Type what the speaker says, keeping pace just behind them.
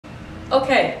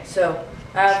Okay, so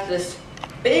I have this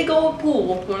big old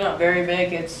pool. Well, not very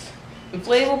big. It's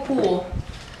inflatable pool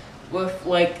with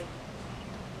like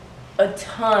a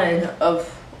ton of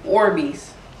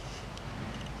Orbeez.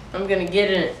 I'm gonna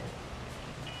get in it.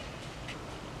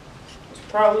 It's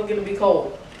probably gonna be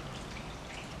cold.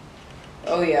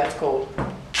 Oh yeah, it's cold.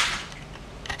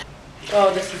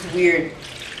 Oh, this is weird.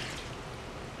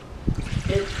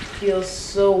 It feels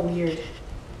so weird.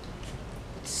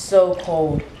 It's so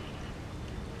cold.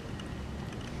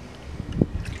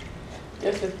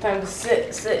 Guess it's time to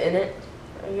sit in it,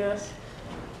 I guess.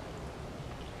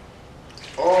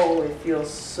 Oh, it feels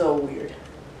so weird.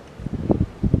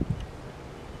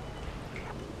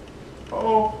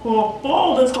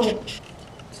 Oh, that's cold.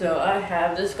 So I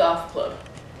have this golf club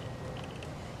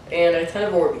and a ton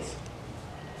of Orbeez.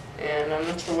 And I'm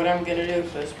not sure what I'm gonna do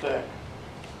with this, but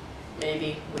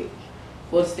maybe, wait,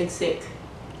 will this thing sink?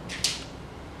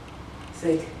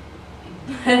 Sink.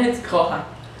 It's gone.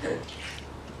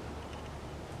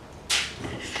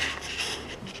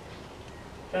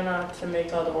 Try not to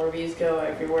make all the Orbeez go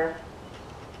everywhere.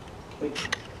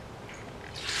 Wait.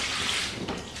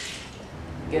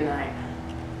 Good night.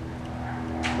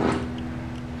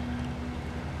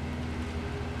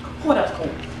 Oh, that's cold.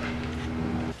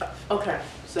 Okay,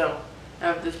 so I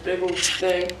have this big old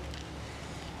thing,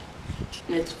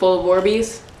 and it's full of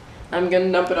Orbeez. I'm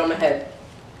gonna dump it on my head.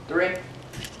 3,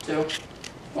 2,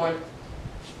 1.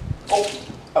 Oh,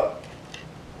 oh,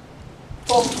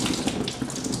 oh.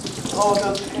 Oh,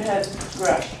 no, your head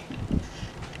scratch.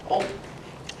 Oh.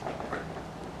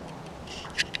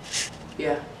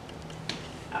 Yeah.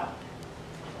 Ow.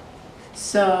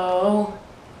 So,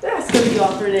 that's gonna be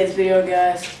all for today's video,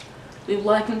 guys. Leave a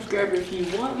like and subscribe if you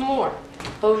want more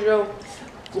Hojo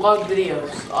vlog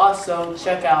videos. Also,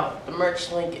 check out the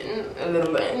merch link in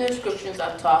the descriptions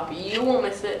at the top. You won't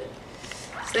miss it.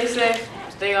 Stay safe,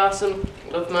 stay awesome,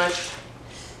 love much.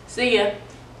 See ya.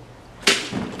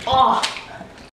 Oh.